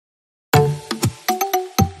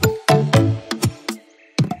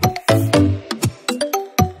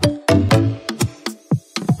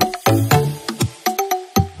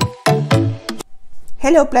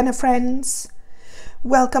Hello planner friends,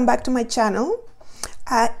 welcome back to my channel.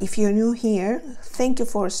 If you're new here, thank you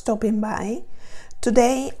for stopping by.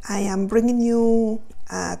 Today I am bringing you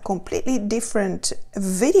a completely different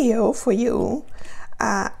video for you,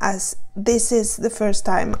 as this is the first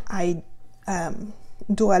time I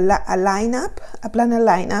do a planner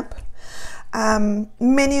lineup.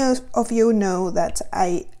 Many of you know that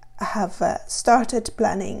I have started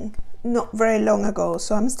planning not very long ago,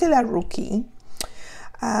 so I'm still a rookie.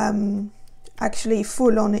 Actually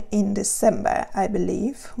full on in December, I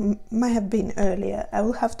believe. Might have been earlier. I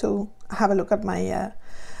will have to have a look at my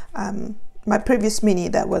my previous mini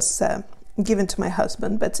that was given to my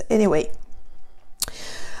husband. But anyway,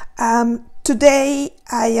 today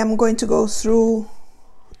I am going to go through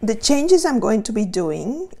the changes I'm going to be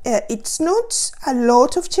doing. It's not a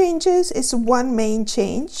lot of changes, it's one main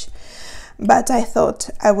change, but I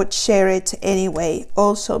thought I would share it anyway,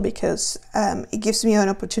 also because it gives me an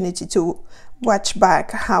opportunity to watch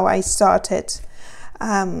back how I started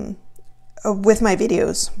with my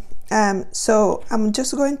videos. So I'm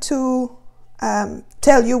just going to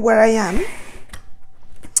tell you where I am,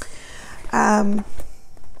 and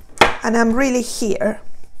I'm really here.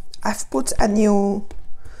 I've put a new,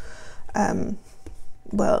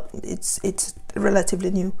 well, it's relatively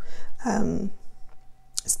new,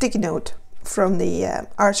 sticky note from the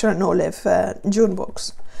Archer and Olive June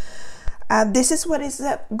box. This is what is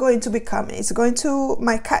going to become. It's going to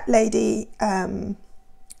my Cat Lady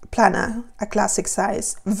planner, a classic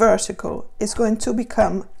size, vertical. It's going to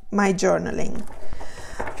become my journaling.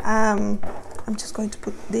 I'm just going to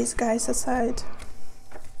put these guys aside.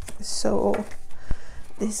 So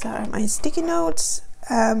these are my sticky notes.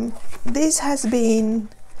 This has been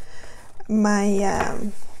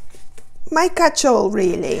my my catch-all,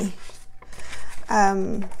 really.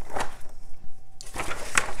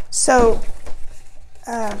 So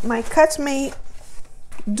my cat may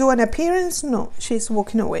do an appearance. No, she's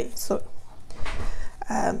walking away, so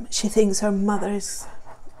she thinks her mother is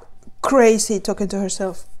crazy talking to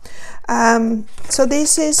herself. So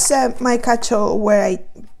this is my catch-all, where I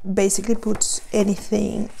basically put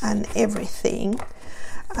anything and everything,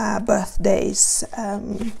 birthdays,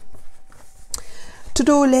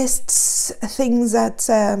 to-do lists, things that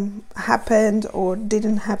happened or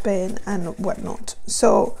didn't happen and whatnot.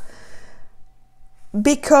 So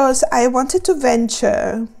because I wanted to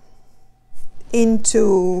venture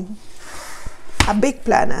into a big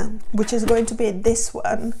planner, which is going to be this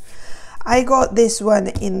one. I got this one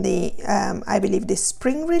in the I believe the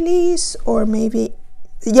spring release, or maybe,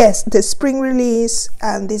 yes, the spring release,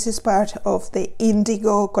 and this is part of the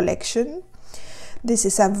Indigo collection. This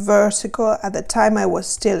is a vertical. At the time I was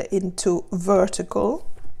still into vertical,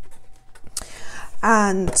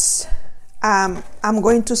 and I'm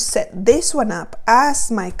going to set this one up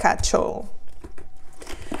as my catch-all,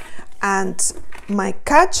 and my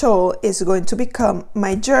catch-all is going to become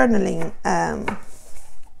my journaling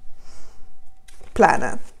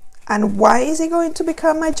planner. And why is it going to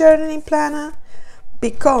become my journaling planner?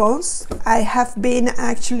 Because I have been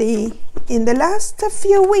actually, in the last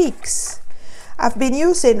few weeks, I've been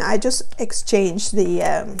using, I just exchanged the,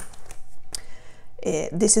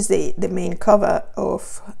 this is the main cover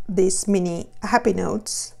of these mini happy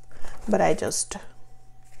notes, but I just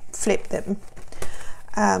flipped them.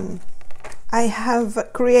 I have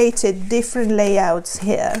created different layouts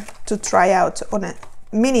here to try out on a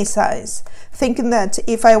mini size, thinking that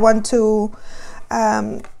if I want to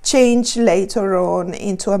change later on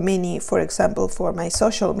into a mini, for example, for my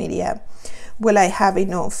social media, will I have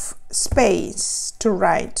enough space to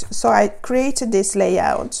write? So I created this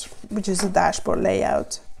layout, which is a dashboard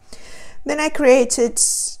layout. Then I created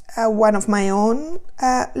one of my own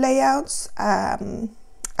layouts, a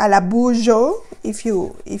la Bujo, if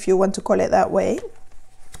you want to call it that way.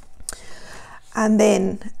 And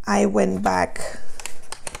then I went back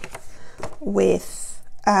with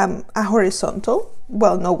a horizontal.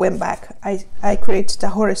 Well, no, went back. I created a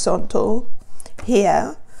horizontal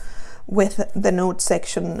here with the note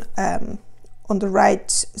section on the right,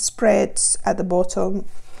 spread at the bottom,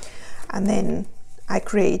 and then I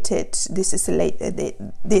created, this is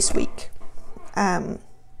this week, a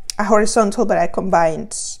horizontal, but I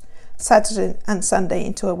combined Saturday and Sunday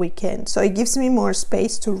into a weekend, so it gives me more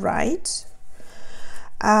space to write.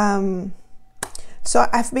 So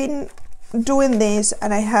I've been doing this,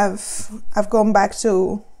 and I've gone back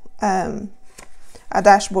to a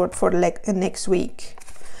dashboard for next week,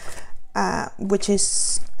 which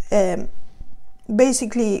is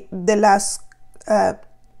basically the last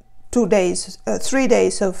 3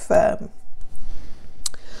 days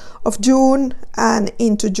of June and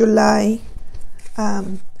into July,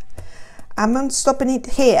 I'm stopping it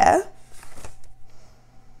here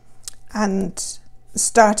and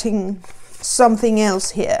starting something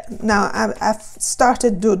else here. Now I've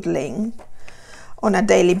started doodling on a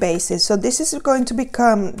daily basis, so this is going to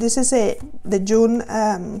become, this is the June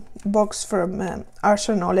box from Arch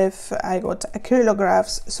and Olive. I got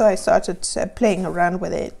acrylographs, so I started playing around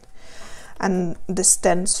with it and the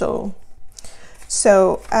stencil.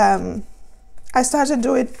 So I started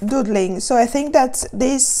doodling, so I think that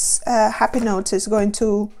this Happy Notes is going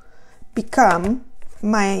to become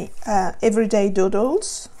my everyday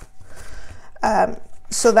doodles.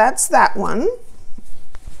 So that's that one.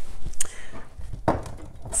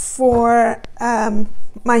 For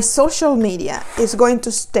my social media is going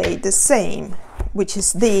to stay the same, which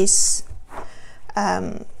is this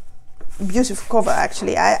beautiful cover.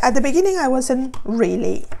 Actually, at the beginning I wasn't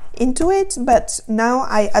really into it, but now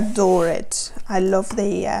I adore it. I love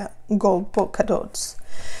the gold polka dots.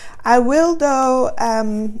 I will, though,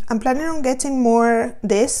 I'm planning on getting more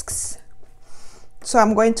discs, so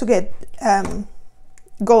I'm going to get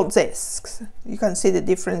gold discs. You can see the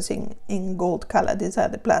difference in gold color. These are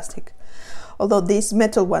the plastic, although these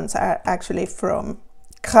metal ones are actually from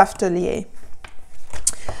Craftelier.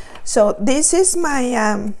 So this is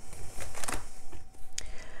my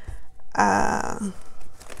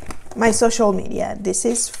my social media. This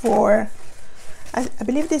is for, I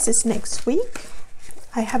believe this is next week.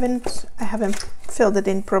 I haven't filled it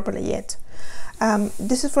in properly yet.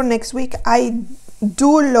 This is for next week. I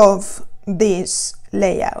do love this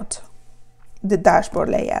layout, the dashboard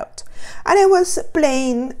layout, and I was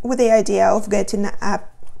playing with the idea of getting a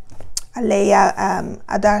layout,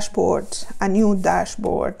 a dashboard, a new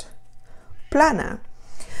dashboard planner,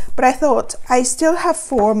 but I thought I still have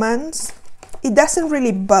 4 months. It doesn't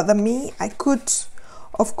really bother me. I could,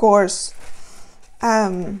 of course,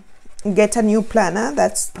 get a new planner.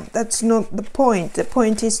 That's not the point. The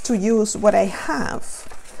point is to use what I have.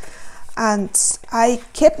 And I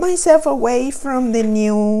kept myself away from the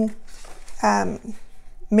new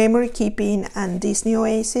memory keeping and Disney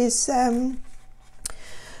Oasis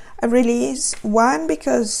release. One,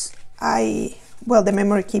 because well, the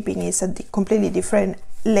memory keeping is a completely different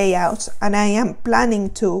layout, and I am planning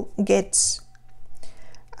to get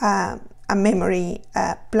a memory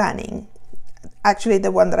planning. Actually,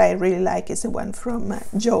 the one that I really like is the one from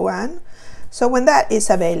Yiann. So when that is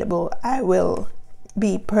available, I will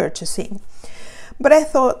be purchasing. But I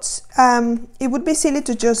thought it would be silly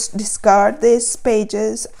to just discard these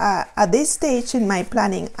pages. At this stage in my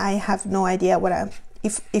planning, I have no idea what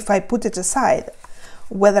if I put it aside,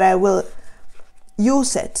 whether I will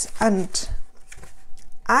use it. And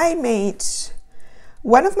I made,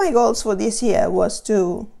 one of my goals for this year was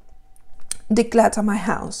to declutter my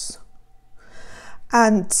house.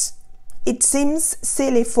 And it seems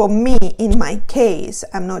silly for me, in my case,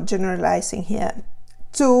 I'm not generalizing here,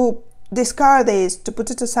 to discard this, to put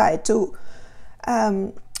it aside, to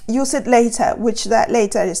use it later, which that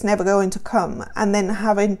later is never going to come, and then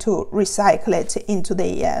having to recycle it into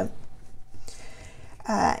the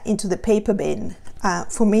paper bin.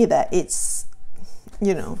 For me, that it's,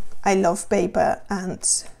 you know, I love paper and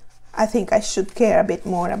I think I should care a bit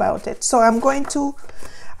more about it. So I'm going to,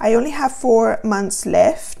 I only have 4 months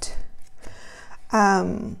left,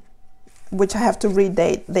 which I have to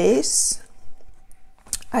redate this.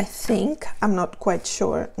 I think, I'm not quite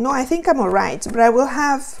sure. No, I think I'm all right, but I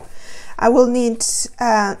will need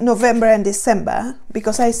November and December,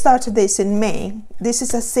 because I started this in May. This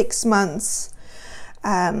is a 6 months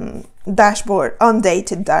dashboard,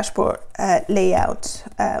 undated dashboard layout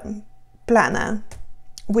planner,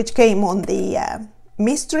 which came on the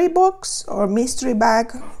mystery box or mystery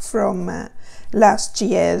bag from last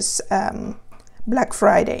year's Black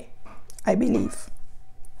Friday, I believe,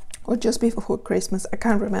 or just before Christmas. I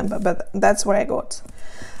can't remember, but that's what I got,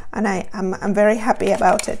 and I'm very happy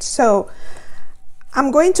about it. So I'm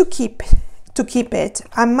going to keep it.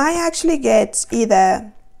 I might actually get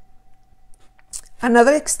either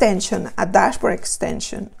another extension, a dashboard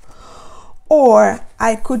extension, or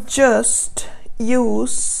I could just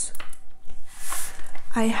use,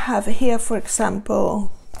 I have here, for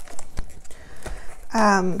example,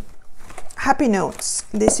 Happy Notes.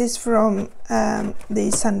 This is from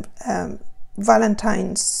the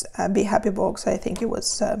Valentine's Be Happy box. I think it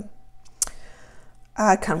was,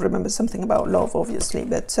 I can't remember, something about love, obviously,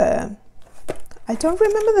 but I don't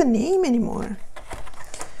remember the name anymore.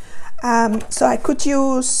 So I could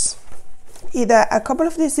use either a couple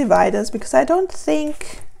of these dividers, because I don't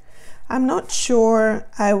think, I'm not sure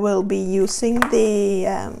I will be using these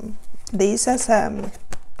as a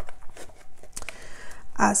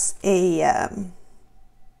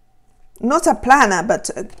not a planner, but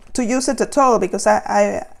to use it at all, because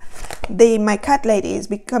my cat lady is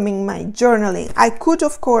becoming my journaling. I could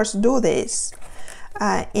of course do this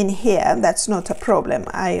in here, that's not a problem.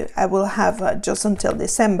 I will have just until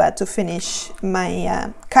December to finish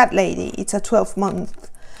my cat lady. It's a 12-month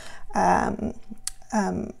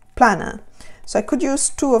planner, so I could use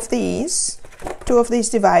two of these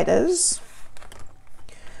dividers.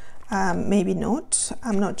 Maybe not,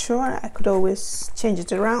 I'm not sure. I could always change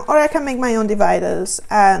it around, or I can make my own dividers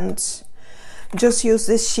and just use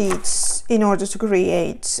these sheets in order to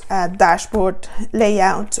create a dashboard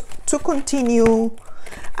layout to continue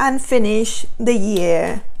and finish the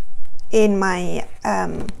year in my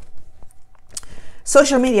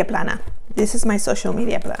social media planner. This is my social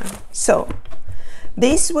media planner. So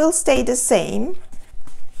this will stay the same,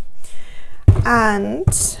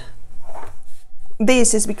 and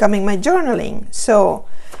this is becoming my journaling. So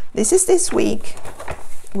this is this week,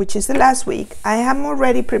 which is the last week. I am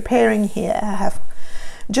already preparing here. I have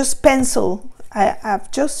just pencil. I've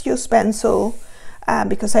just used pencil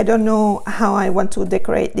because I don't know how I want to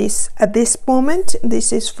decorate this at this moment.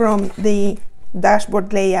 This is from the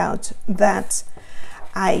dashboard layout that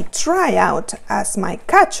I try out as my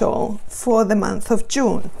catch-all for the month of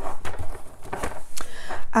June.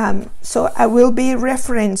 So I will be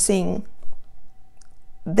referencing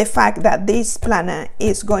the fact that this planner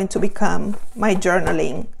is going to become my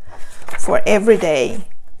journaling for every day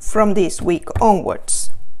from this week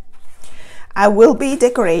onwards. I will be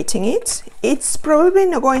decorating it. It's probably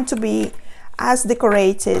not going to be as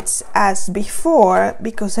decorated as before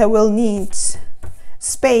because I will need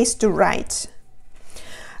space to write.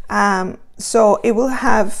 So it will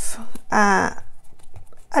have a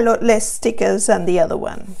lot less stickers than the other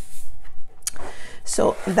one.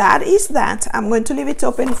 So that is that. I'm going to leave it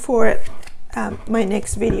open for my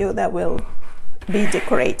next video that will be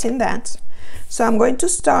decorating that. So I'm going to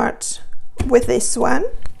start with this one,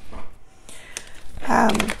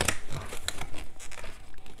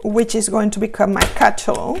 which is going to become my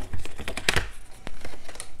catch-all.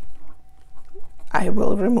 I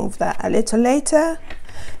will remove that a little later.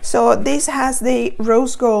 So this has the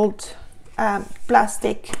rose gold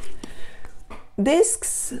plastic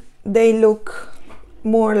discs. They look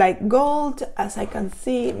more like gold, as I can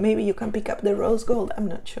see. Maybe you can pick up the rose gold, I'm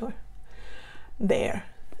not sure. There.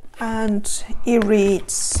 And it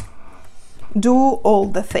reads, "Do all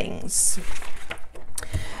the things."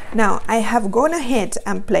 Now I have gone ahead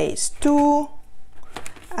and placed two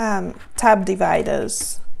tab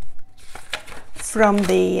dividers from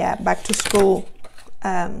the back to school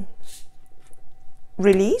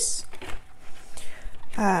release.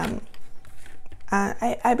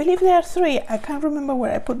 I believe there are three. I can't remember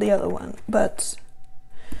where I put the other one, but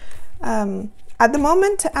at the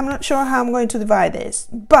moment I'm not sure how I'm going to divide this,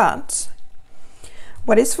 but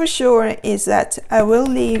what is for sure is that I will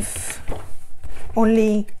leave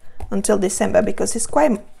only until December because it's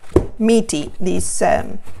quite meaty, this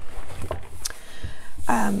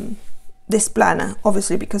this planner,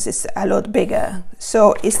 obviously because it's a lot bigger.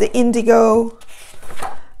 So it's the indigo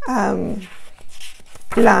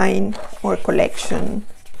line or collection,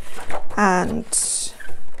 and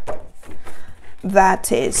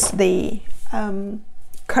that is the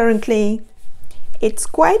currently it's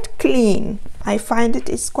quite clean. I find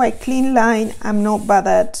it's quite clean line. I'm not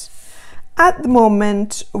bothered at the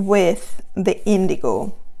moment with the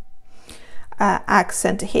indigo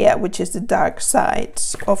accent here, which is the dark side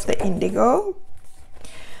of the indigo.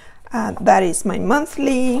 That is my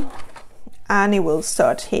monthly, and it will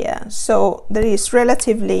start here. So there is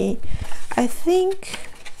relatively, I think,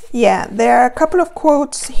 yeah, there are a couple of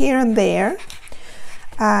quotes here and there.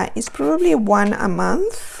 It's probably one a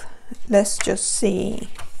month. Let's just see.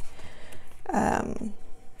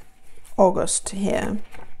 August here.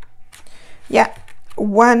 Yeah,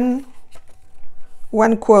 one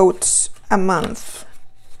quote a month.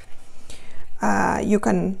 You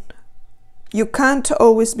can't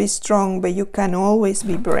always be strong, but you can always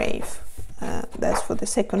be brave. That's for the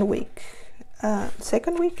second week.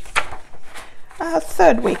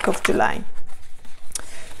 Third week of July.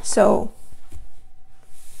 So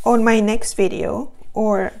on my next video,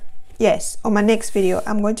 or yes, on my next video,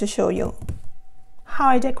 I'm going to show you how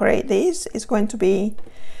I decorate this. It's going to be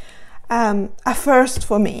a first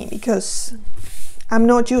for me because I'm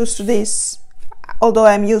not used to this. Although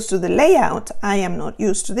I'm used to the layout, I am not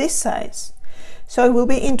used to this size. So it will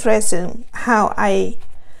be interesting how I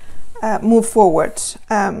move forward.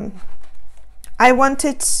 I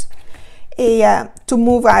wanted to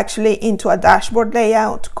move actually into a dashboard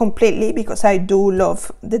layout completely because I do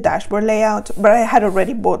love the dashboard layout, but I had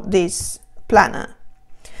already bought this planner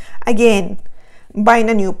Again, buying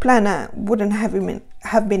a new planner wouldn't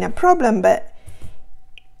have been a problem, but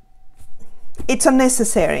it's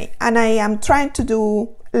unnecessary, and I am trying to do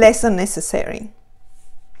less unnecessary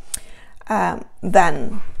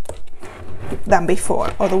than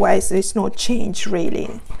before. Otherwise there's no change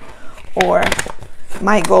really, or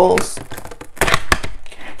my goals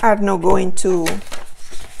are not going to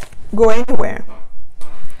go anywhere.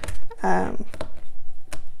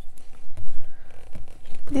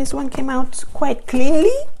 This one came out quite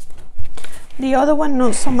cleanly, the other one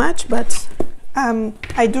not so much, but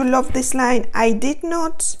I do love this line. I did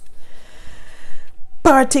not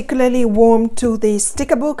particularly warm to the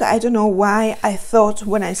sticker book. I don't know why. I thought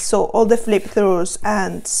when I saw all the flip throughs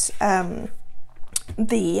and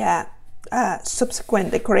the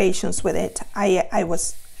subsequent decorations with it, I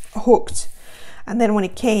was hooked. And then when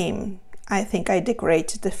it came, I think I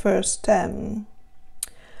decorated the first,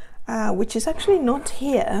 which is actually not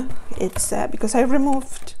here. It's because I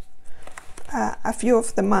removed a few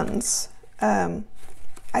of the months.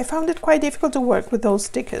 I found it quite difficult to work with those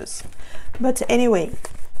stickers, but anyway,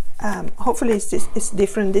 hopefully it's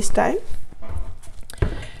different this time.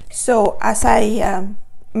 So as I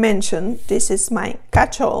mentioned, this is my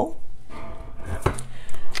catch-all.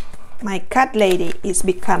 My cat lady is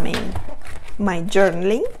becoming my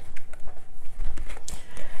journaling,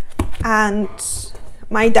 and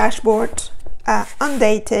my dashboard,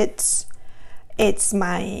 undated, it's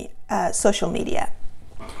my social media,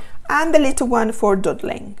 and the little one for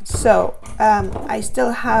doodling. So I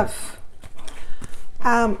still have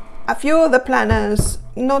a few other planners,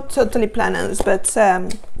 not totally planners, but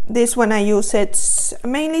this one I use it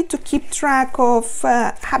mainly to keep track of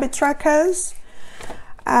habit trackers,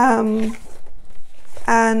 and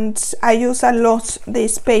I use a lot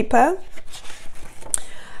this paper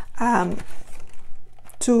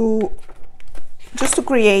to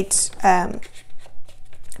create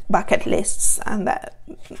bucket lists and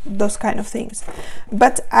those kind of things.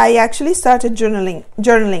 But I actually started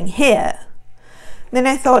journaling here. Then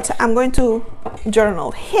I thought I'm going to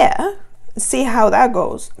journal here, see how that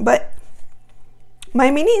goes. But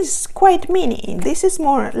my mini is quite mini. This is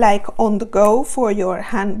more like on the go for your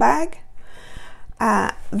handbag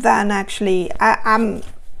than actually. I'm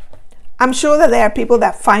sure that there are people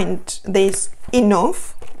that find this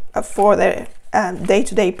enough for their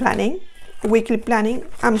day-to-day planning, weekly planning.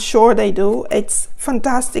 I'm sure they do. It's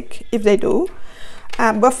fantastic if they do.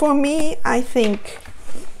 But for me, I think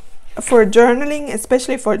for journaling,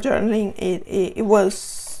 especially for journaling, it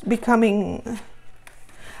was becoming,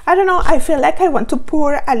 I don't know, I feel like I want to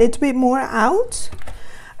pour a little bit more out,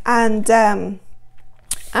 and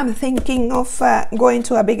I'm thinking of going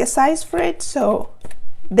to a bigger size for it. So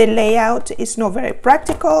the layout is not very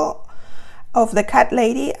practical of the cat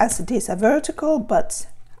lady as it is a vertical, but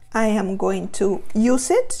I am going to use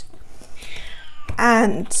it.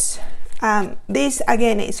 And this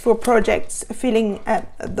again is for projects, filling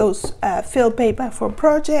those fill paper for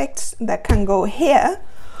projects that can go here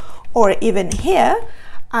or even here.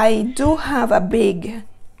 I do have a big,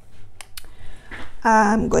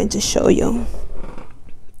 I'm going to show you.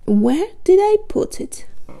 Where did I put it?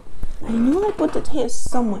 I know I put it here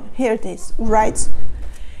somewhere. Here it is, right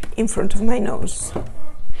in front of my nose.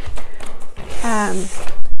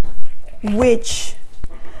 Which,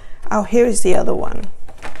 oh, here is the other one,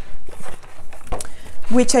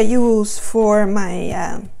 which I use for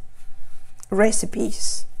my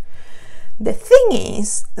recipes. The thing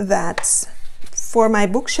is that for my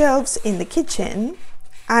bookshelves in the kitchen,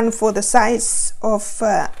 and for the size of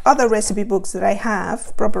other recipe books that I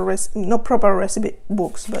have, not proper recipe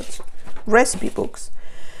books, but recipe books,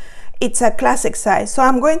 it's a classic size. So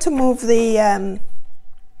I'm going to move the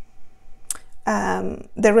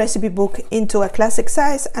recipe book into a classic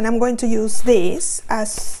size, and I'm going to use this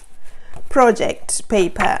as project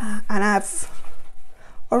paper. And I've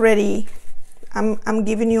already, I'm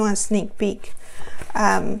giving you a sneak peek,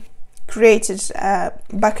 created a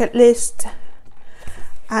bucket list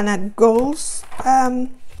and a goals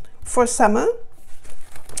for summer.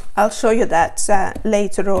 I'll show you that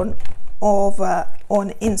later on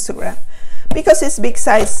on Instagram, because it's big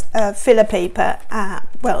size filler paper.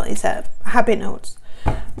 Well, it's a happy notes,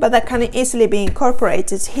 but that can easily be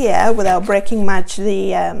incorporated here without breaking much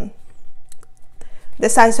the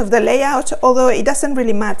size of the layout. Although it doesn't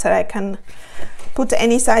really matter, I can put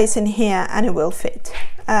any size in here and it will fit.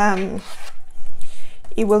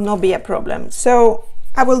 It will not be a problem. So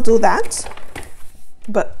I will do that,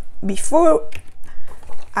 but before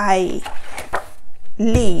I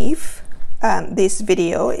leave this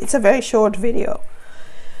video, it's a very short video,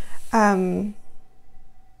 I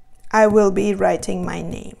will be writing my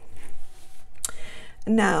name.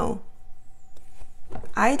 Now,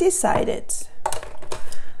 I decided,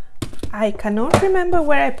 I cannot remember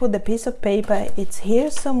where I put the piece of paper. It's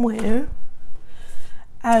here somewhere.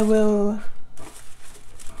 I will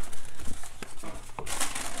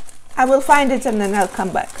find it and then I'll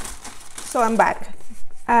come back. So I'm back.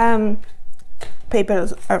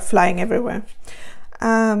 Papers are flying everywhere.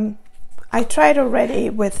 I tried already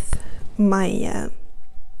with my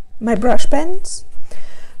my brush pens.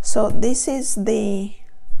 So this is the,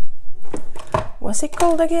 what's it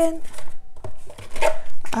called again?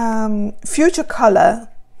 Future Color.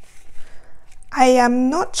 I am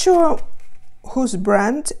not sure whose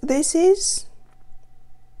brand this is.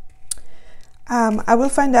 I will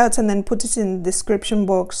find out and then put it in the description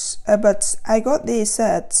box, but I got this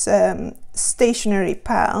at Stationery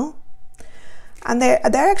Pal, and they're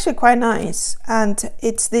actually quite nice, and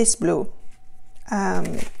it's this blue,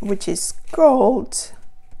 which is called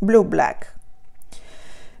Blue Black,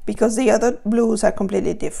 because the other blues are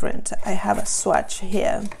completely different. I have a swatch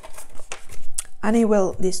here, and it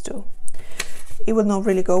will, these two, it will not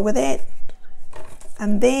really go with it.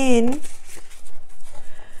 And then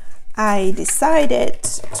I decided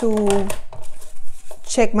to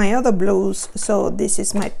check my other blues. So this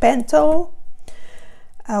is my Pentel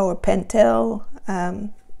or Pentel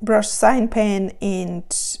brush sign pen in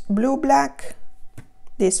Blue Black,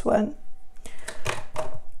 this one,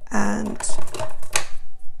 and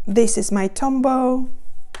this is my Tombow,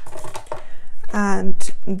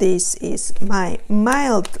 and this is my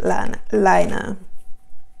mild liner.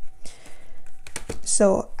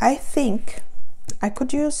 So I think I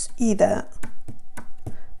could use either,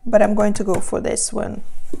 but I'm going to go for this one,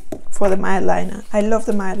 for the mild liner. I love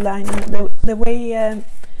the mild liner. The way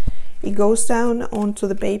it goes down onto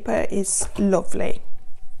the paper is lovely.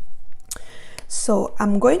 So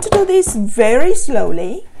I'm going to do this very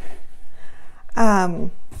slowly,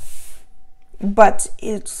 but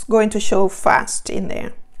it's going to show fast in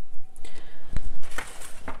there.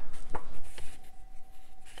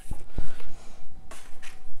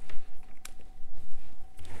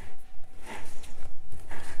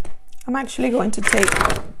 I'm actually going to take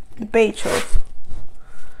the page off,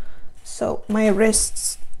 so my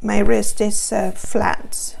wrist is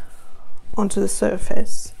flat onto the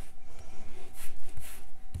surface.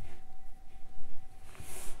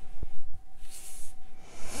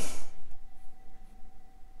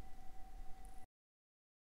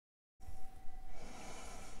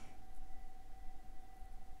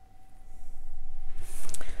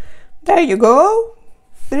 There you go.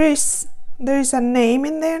 There is a name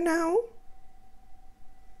in there now.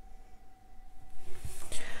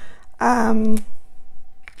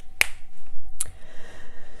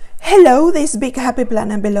 Hello, this big happy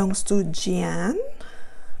planner belongs to Yiann.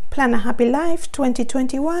 Plan a Happy Life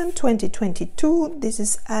 2021-2022. This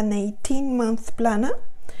is an 18-month planner.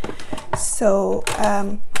 So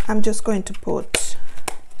I'm just going to put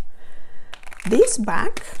this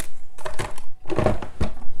back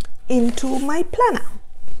into my planner.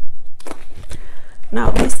 Now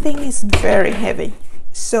this thing is very heavy,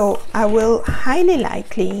 so I will highly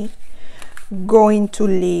likely going to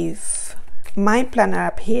leave my planner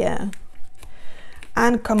up here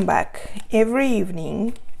and come back every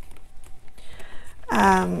evening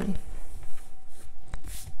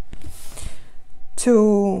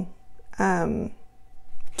to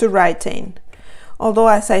write in. Although,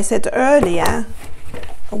 as I said earlier,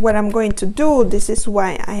 what I'm going to do, this is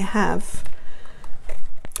why I have,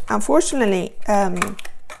 unfortunately,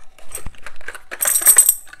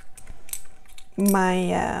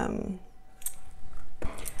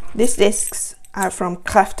 these discs are from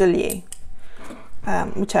Craftelier,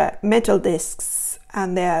 which are metal discs,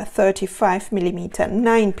 and they are 35mm,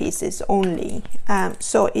 9 pieces only,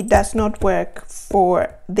 so it does not work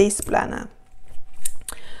for this planner.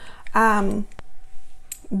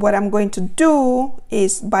 What I'm going to do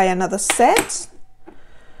is buy another set,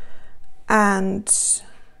 and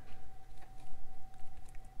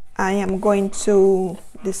I am going to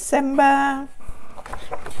December.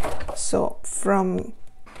 So from,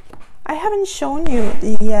 I haven't shown you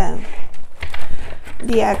the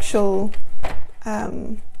actual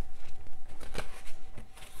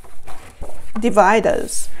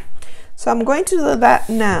dividers. So I'm going to do that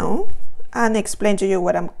now and explain to you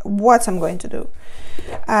what I'm going to do.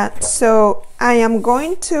 So I am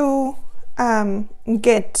going to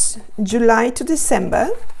get July to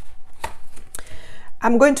December.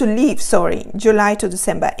 I'm going to leave, sorry, July to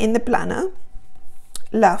December in the planner.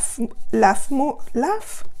 Laugh more,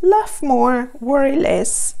 worry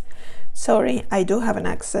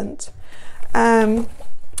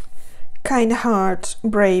come kind heart,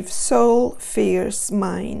 brave soul, fierce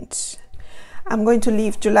mind. I'm going to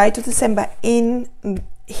leave July to December in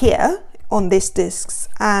here on these discs,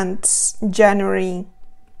 and January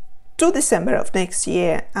to December of next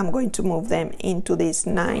year I'm going to move them into these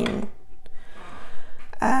 9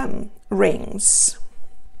 rings.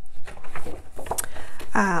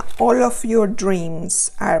 All of your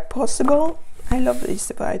dreams are possible. I love this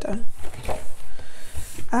divider.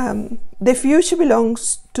 The future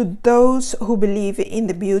belongs to those who believe in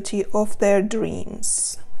the beauty of their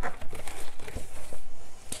dreams.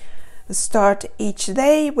 Start each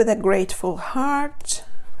day with a grateful heart.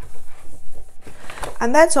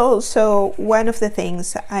 And that's also one of the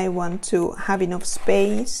things I want to have enough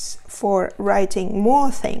space for writing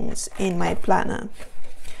more things in my planner.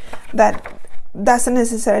 That doesn't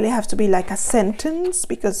necessarily have to be like a sentence,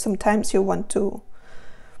 because sometimes you want to,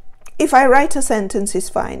 if I write a sentence is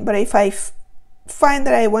fine, but if I find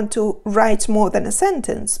that I want to write more than a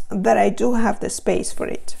sentence, that I do have the space for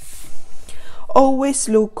it. Always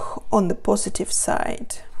look on the positive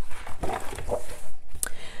side.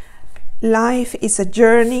 Life is a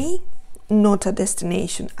journey, not a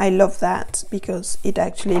destination. I love that because it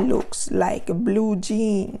actually looks like blue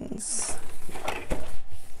jeans.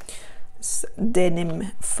 It's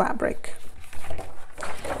denim fabric.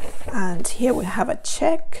 And here we have a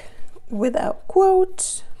check with a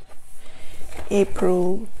quote.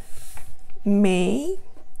 April, May.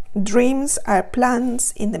 Dreams are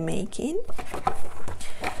plans in the making.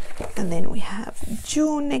 And then we have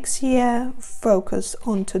June next year, focus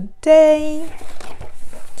on today.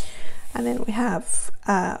 And then we have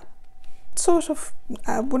sort of,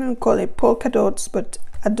 I wouldn't call it polka dots, but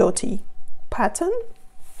a dotty pattern.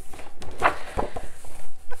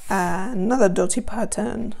 Another dotty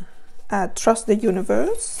pattern, trust the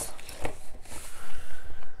universe.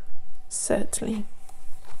 Certainly.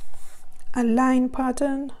 A line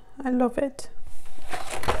pattern, I love it.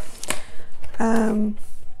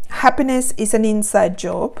 Happiness is an inside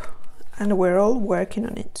job and we're all working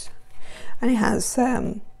on it. And it has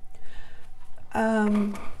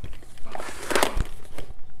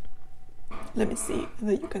let me see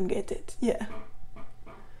whether you can get it. Yeah,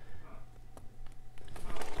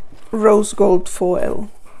 rose gold foil.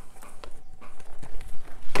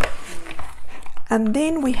 And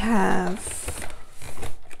then we have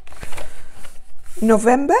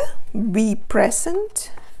November, be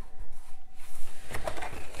present.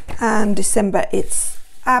 And December, it's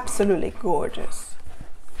absolutely gorgeous.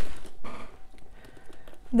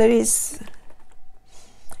 There is,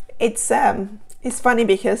 it's funny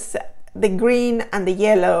because the green and the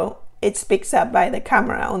yellow, it's picked up by the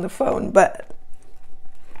camera on the phone, but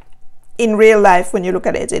in real life, when you look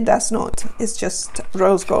at it, it does not. It's just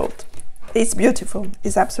rose gold. It's beautiful.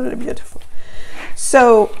 It's absolutely beautiful.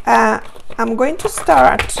 So I'm going to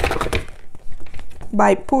start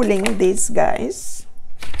by pulling these guys.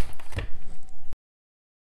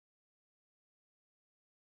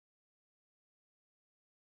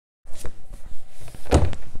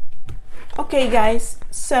 Okay guys,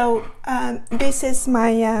 so this is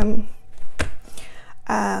my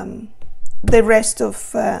the rest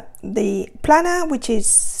of the planner, which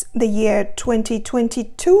is the year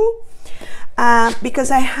 2022,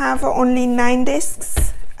 because I have only 9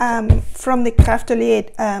 discs from the Craftily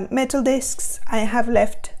metal discs. I have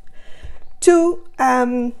left 2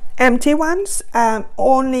 empty ones,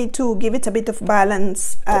 only to give it a bit of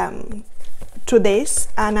balance to this,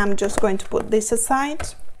 and I'm just going to put this aside.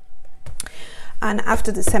 And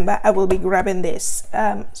after December, I will be grabbing this.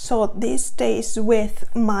 So this stays with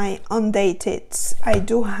my undated. I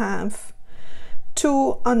do have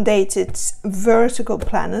 2 undated vertical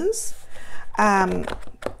planners.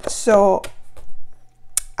 So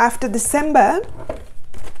after December,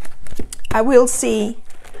 I will see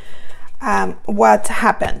what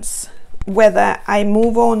happens, whether I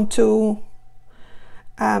move on to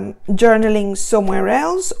journaling somewhere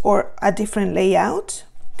else or a different layout.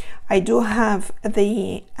 I do have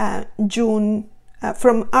the June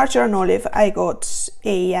from Archer and Olive. I got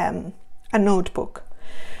a notebook,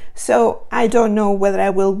 so I don't know whether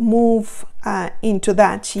I will move into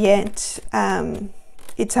that yet.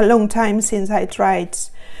 It's a long time since I tried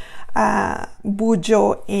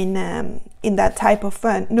Bujo in that type of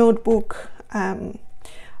notebook.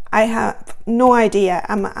 I have no idea.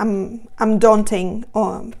 I'm daunting.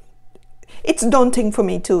 It's daunting for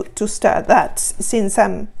me to start that, since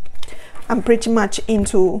I'm pretty much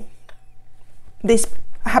into this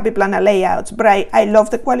Happy Planner layout, but I love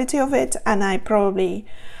the quality of it, and I probably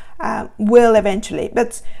will eventually,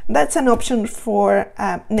 but that's an option for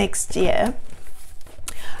next year.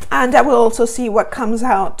 And I will also see what comes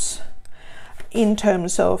out in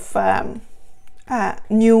terms of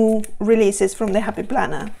new releases from the Happy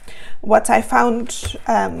Planner. What I found,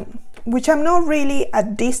 which I'm not really a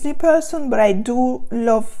Disney person, but I do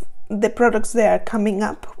love the products they are coming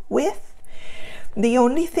up with. The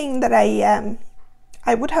only thing that I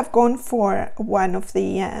would have gone for one of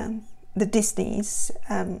the Disney's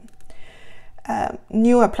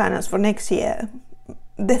newer planners for next year.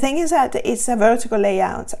 The thing is that it's a vertical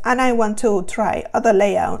layout, and I want to try other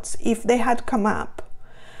layouts. If they had come up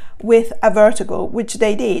with a vertical, which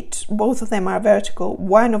they did, both of them are vertical,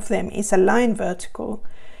 one of them is a line vertical,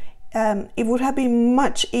 it would have been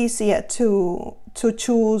much easier to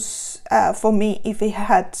choose for me if it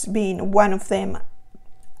had been one of them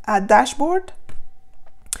a dashboard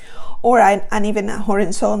or and even a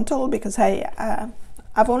horizontal, because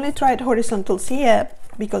I've only tried horizontals here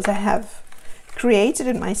because I have created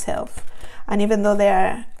it myself, and even though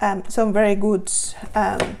there are some very good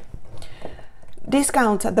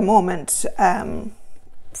discounts at the moment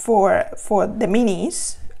for the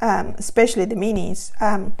minis, especially the minis,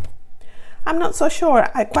 I'm not so sure.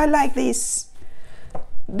 I quite like this.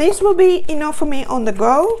 This will be enough for me on the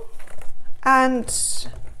go, and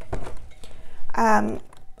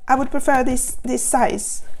I would prefer this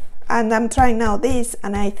size, and I'm trying now this,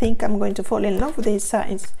 and I think I'm going to fall in love with this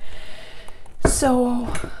size. So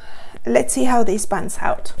let's see how this pans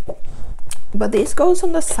out. But this goes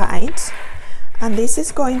on the side, and this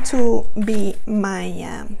is going to be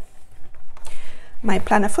my my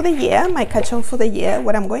planner for the year, my catch-all for the year.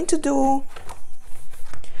 What I'm going to do,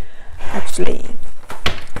 actually,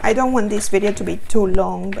 I don't want this video to be too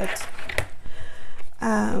long, but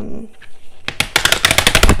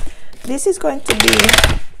this is going to be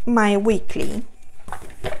my weekly.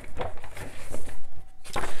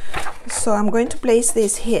 So I'm going to place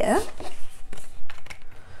this here.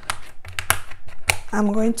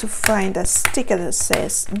 I'm going to find a sticker that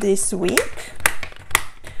says this week,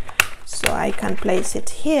 so I can place it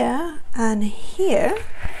here, and here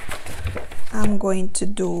I'm going to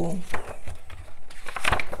do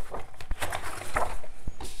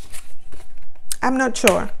I'm not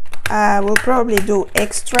sure. I will probably do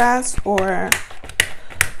extras or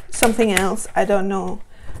something else, I don't know.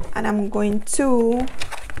 And I'm going to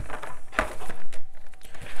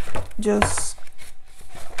just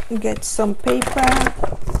get some paper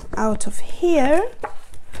out of here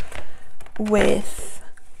with,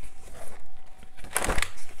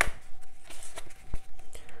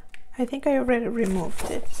 I think I already removed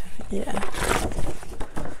it, yeah.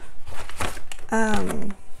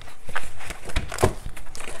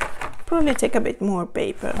 Probably take a bit more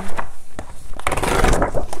paper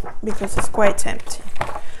because it's quite empty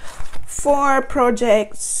for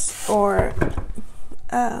projects or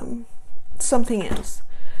something else.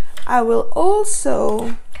 I will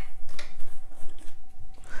also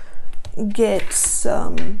get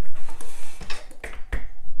some,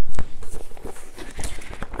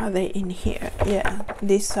 are they in here? Yeah,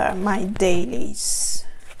 these are my dailies.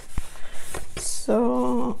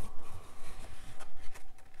 So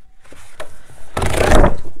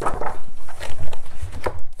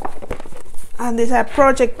and these are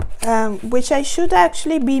project which I should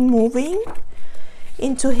actually be moving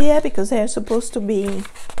into here because they're supposed to be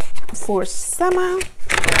for summer.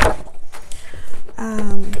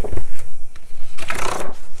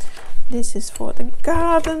 This is for the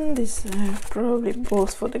garden. These are probably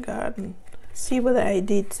both for the garden. See whether I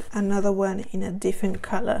did another one in a different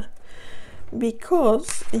color,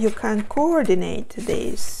 because you can coordinate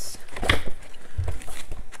this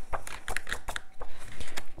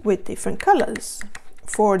with different colors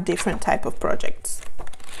for different type of projects.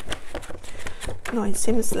 No, it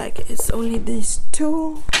seems like it's only these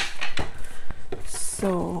two.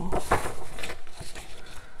 So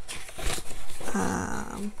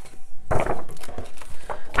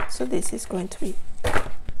so this is going to be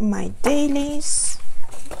my dailies.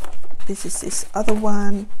 This is this other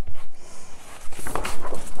one.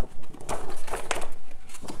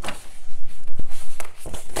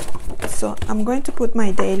 So I'm going to put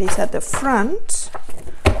my dailies at the front,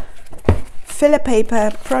 filler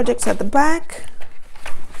paper projects at the back,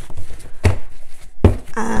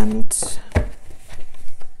 and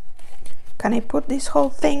can I put this whole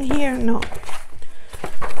thing here? No.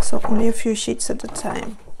 So only a few sheets at a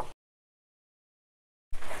time.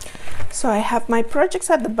 So I have my projects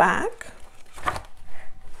at the back,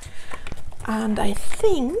 and I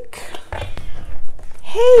think,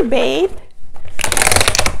 hey babe,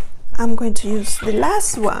 I'm going to use the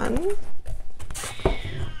last one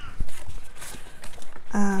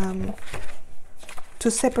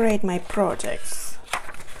to separate my projects.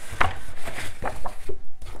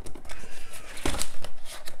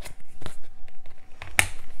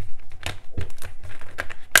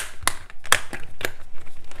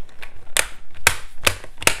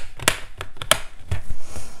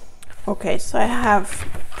 Okay, so I have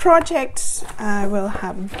projects, I will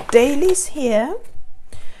have dailies here,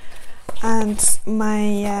 and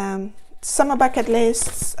my summer bucket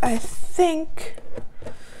lists. I think,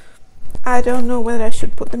 I don't know whether I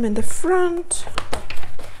should put them in the front.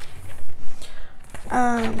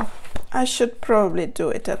 I should probably do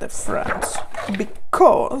it at the front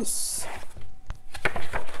because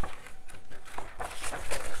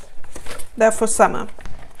they're for summer.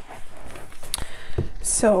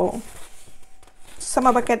 So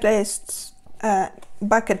summer bucket list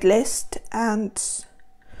and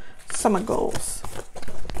summer goals.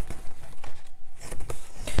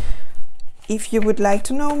 If you would like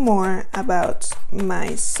to know more about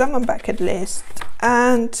my summer bucket list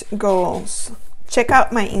and goals, check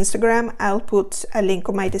out my Instagram. I'll put a link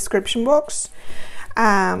on my description box,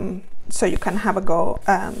 so you can have a go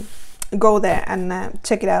there and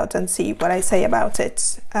check it out and see what I say about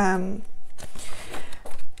it.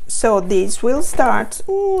 So these will start.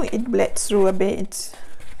 Oh, it bled through a bit.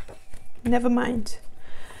 Never mind.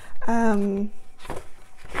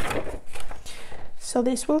 So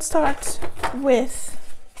this will start with,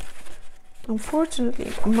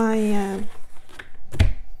 unfortunately, my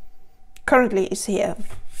currently is here.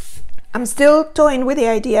 I'm still toying with the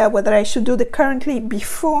idea whether I should do the currently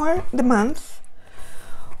before the month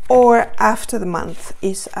or after the month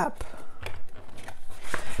is up.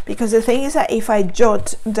 Because the thing is that if I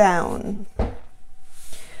jot down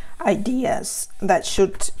ideas that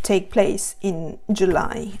should take place in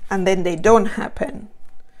July and then they don't happen,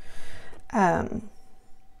 I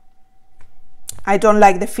don't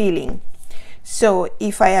like the feeling. So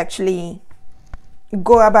if I actually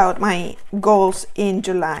go about my goals in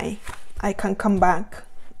July, I can come back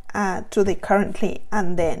to the currently,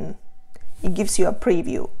 and then it gives you a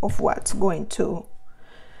preview of what's going to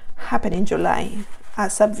happen in July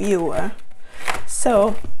as a viewer.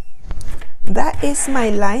 So that is my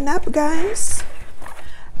lineup, guys.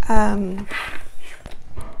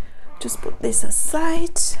 Just put this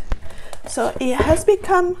aside. So it has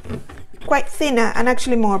become quite thinner and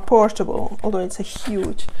actually more portable, although it's a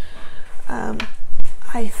huge.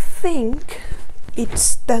 I think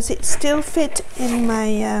does it still fit in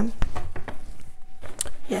my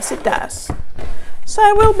yes, it does. So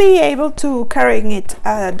I will be able to carrying it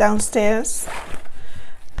downstairs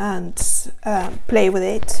and play with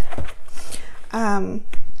it.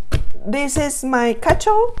 This is my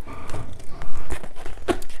catch-all,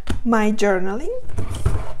 my journaling,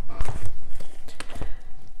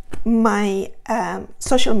 my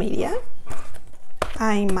social media,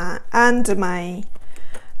 and my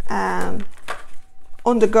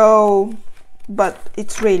on the go, but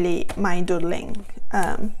it's really my doodling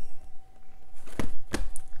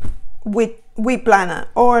with planner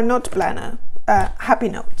or not planner, happy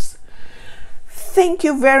notes. Thank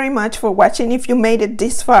you very much for watching. If you made it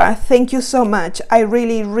this far, thank you so much. I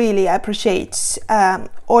really appreciate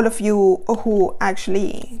all of you who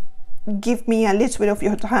actually give me a little bit of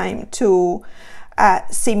your time to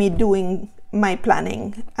see me doing my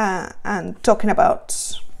planning and talking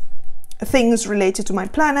about things related to my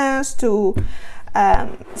planners, to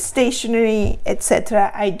stationery,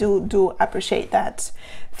 etc. I do appreciate that.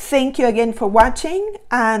 Thank you again for watching,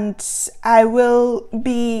 and I will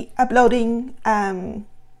be uploading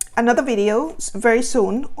another video very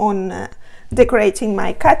soon on decorating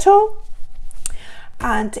my catch-all.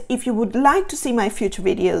 And if you would like to see my future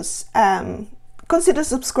videos, consider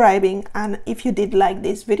subscribing, and if you did like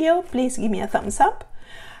this video, please give me a thumbs up,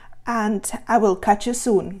 and I will catch you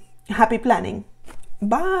soon. Happy planning.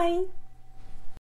 Bye.